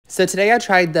So today I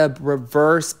tried the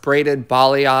reverse braided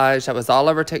balayage that was all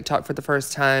over TikTok for the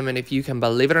first time. And if you can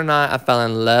believe it or not, I fell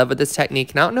in love with this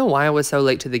technique. And I don't know why I was so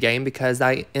late to the game because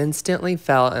I instantly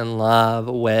fell in love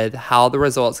with how the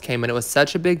results came. And it was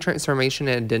such a big transformation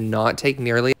and it did not take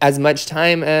nearly as much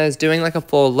time as doing like a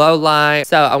full low lie.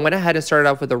 So I went ahead and started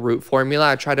off with a root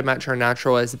formula. I tried to match her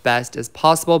natural as best as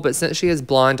possible. But since she is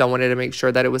blonde, I wanted to make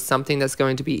sure that it was something that's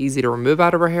going to be easy to remove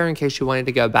out of her hair in case she wanted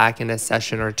to go back in a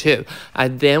session or two. I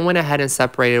then went ahead and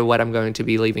separated what I'm going to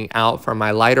be leaving out from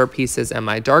my lighter pieces and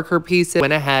my darker pieces.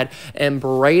 Went ahead and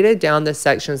braided down the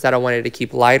sections that I wanted to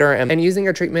keep lighter and using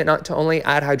a treatment not to only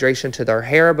add hydration to their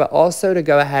hair, but also to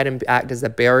go ahead and act as a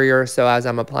barrier. So as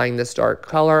I'm applying this dark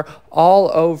color all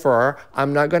over,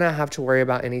 I'm not going to have to worry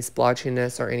about any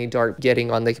splotchiness or any dark getting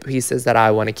on the pieces that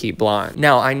I want to keep blonde.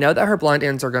 Now, I know that her blonde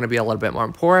ends are going to be a little bit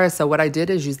more porous. So what I did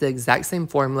is use the exact same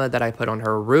formula that I put on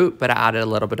her root, but I added a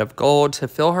little bit of gold to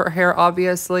fill her hair,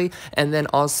 obviously, and then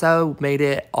also made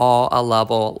it all a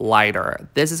level lighter.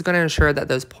 This is going to ensure that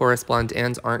those porous blonde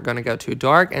ends aren't going to go too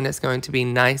dark, and it's going to be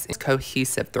nice and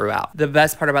cohesive throughout. The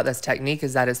best part about this technique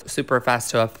is that it's super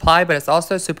fast to apply, but it's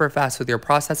also super fast with your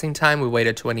processing time. We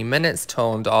waited 20 minutes,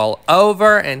 toned all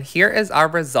over, and here is our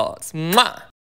results. Mwah!